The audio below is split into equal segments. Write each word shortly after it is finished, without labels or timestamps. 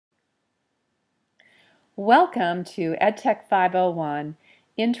Welcome to EdTech 501,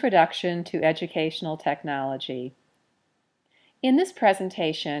 Introduction to Educational Technology. In this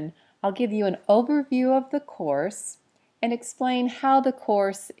presentation, I'll give you an overview of the course and explain how the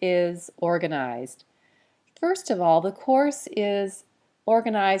course is organized. First of all, the course is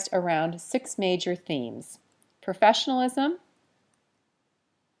organized around 6 major themes: professionalism,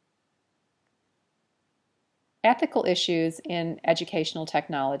 ethical issues in educational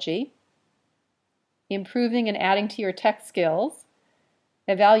technology, improving and adding to your tech skills,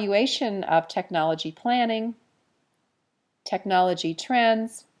 evaluation of technology planning, technology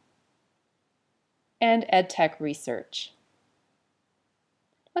trends, and EdTech research.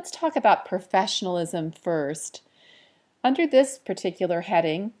 Let's talk about professionalism first. Under this particular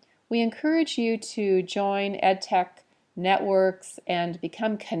heading, we encourage you to join EdTech networks and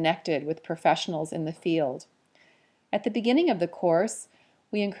become connected with professionals in the field. At the beginning of the course,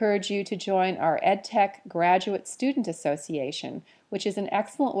 we encourage you to join our EdTech Graduate Student Association, which is an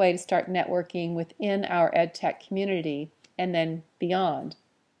excellent way to start networking within our EdTech community and then beyond.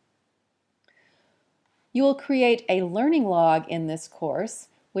 You will create a learning log in this course,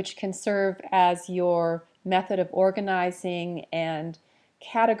 which can serve as your method of organizing and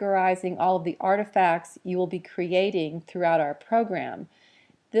categorizing all of the artifacts you will be creating throughout our program.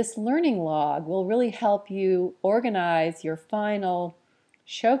 This learning log will really help you organize your final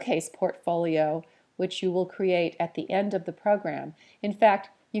showcase portfolio, which you will create at the end of the program. In fact,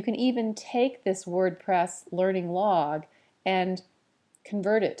 you can even take this WordPress learning log and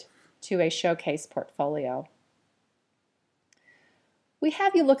convert it to a showcase portfolio. We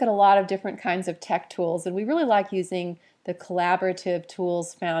have you look at a lot of different kinds of tech tools, and we really like using the collaborative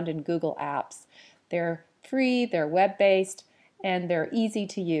tools found in Google Apps. They're free, they're web-based, and they're easy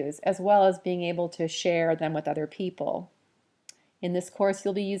to use, as well as being able to share them with other people. In this course,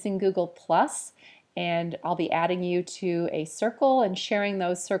 you'll be using Google+, and I'll be adding you to a circle and sharing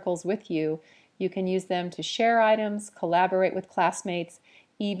those circles with you. You can use them to share items, collaborate with classmates,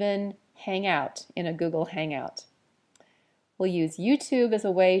 even hang out in a Google Hangout. We'll use YouTube as a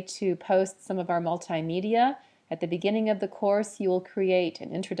way to post some of our multimedia. At the beginning of the course, you will create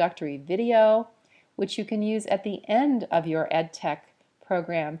an introductory video, which you can use at the end of your EdTech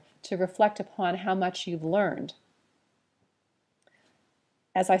program to reflect upon how much you've learned.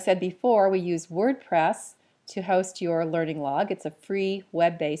 As I said before, we use WordPress to host your learning log. It's a free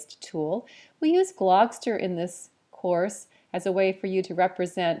web-based tool. We use Glogster in this course as a way for you to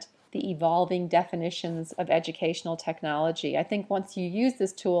represent the evolving definitions of educational technology. I think once you use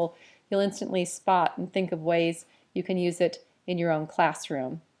this tool, you'll instantly spot and think of ways you can use it in your own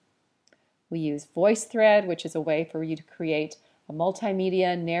classroom. We use VoiceThread, which is a way for you to create a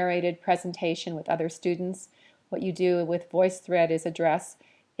multimedia narrated presentation with other students. What you do with VoiceThread is address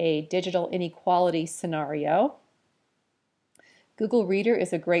a digital inequality scenario. Google Reader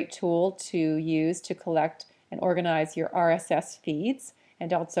is a great tool to use to collect and organize your RSS feeds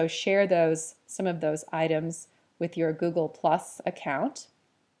and also share some of those items with your Google Plus account.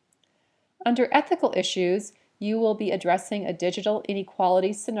 Under ethical issues, you will be addressing a digital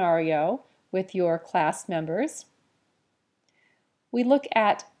inequality scenario with your class members. We look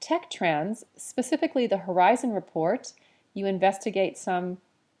at tech trends, specifically the Horizon Report. You investigate some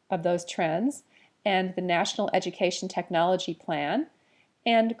of those trends and the National Education Technology Plan,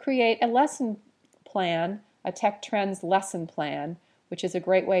 and create a lesson plan, a tech trends lesson plan, which is a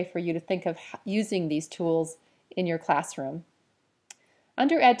great way for you to think of using these tools in your classroom.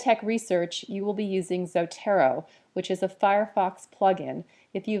 Under EdTech Research, you will be using Zotero, which is a Firefox plugin.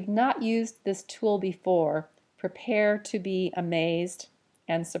 If you've not used this tool before, prepare to be amazed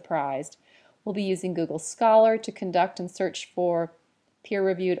and surprised. We'll be using Google Scholar to conduct and search for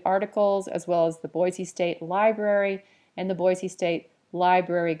peer-reviewed articles, as well as the Boise State Library and the Boise State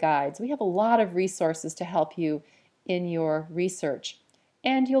Library Guides. We have a lot of resources to help you in your research.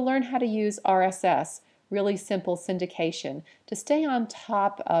 And you'll learn how to use RSS, really simple syndication, to stay on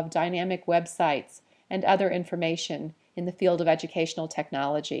top of dynamic websites and other information in the field of educational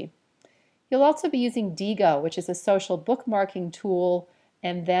technology. You'll also be using Diigo, which is a social bookmarking tool,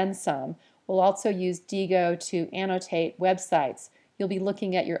 and then some. We'll also use Diigo to annotate websites. You'll be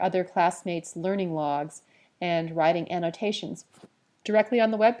looking at your other classmates' learning logs and writing annotations directly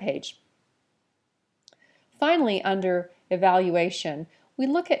on the web page. Finally, under evaluation, we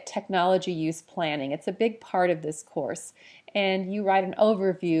look at technology use planning. It's a big part of this course, and you write an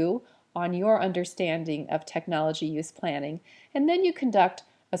overview on your understanding of technology use planning, and then you conduct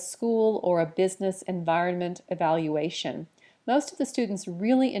a school or a business environment evaluation. Most of the students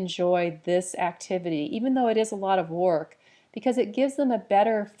really enjoy this activity, even though it is a lot of work, because it gives them a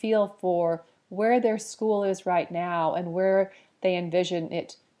better feel for where their school is right now and where they envision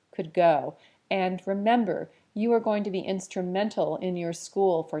it could go. And remember, you are going to be instrumental in your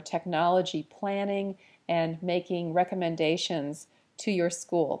school for technology planning and making recommendations to your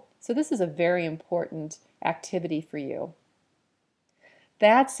school. So this is a very important activity for you.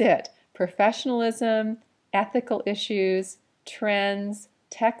 That's it. Professionalism, ethical issues, trends,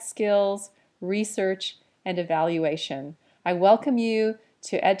 tech skills, research, and evaluation. I welcome you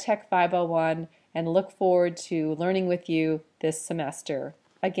to EdTech 501 and look forward to learning with you this semester.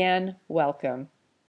 Again, welcome.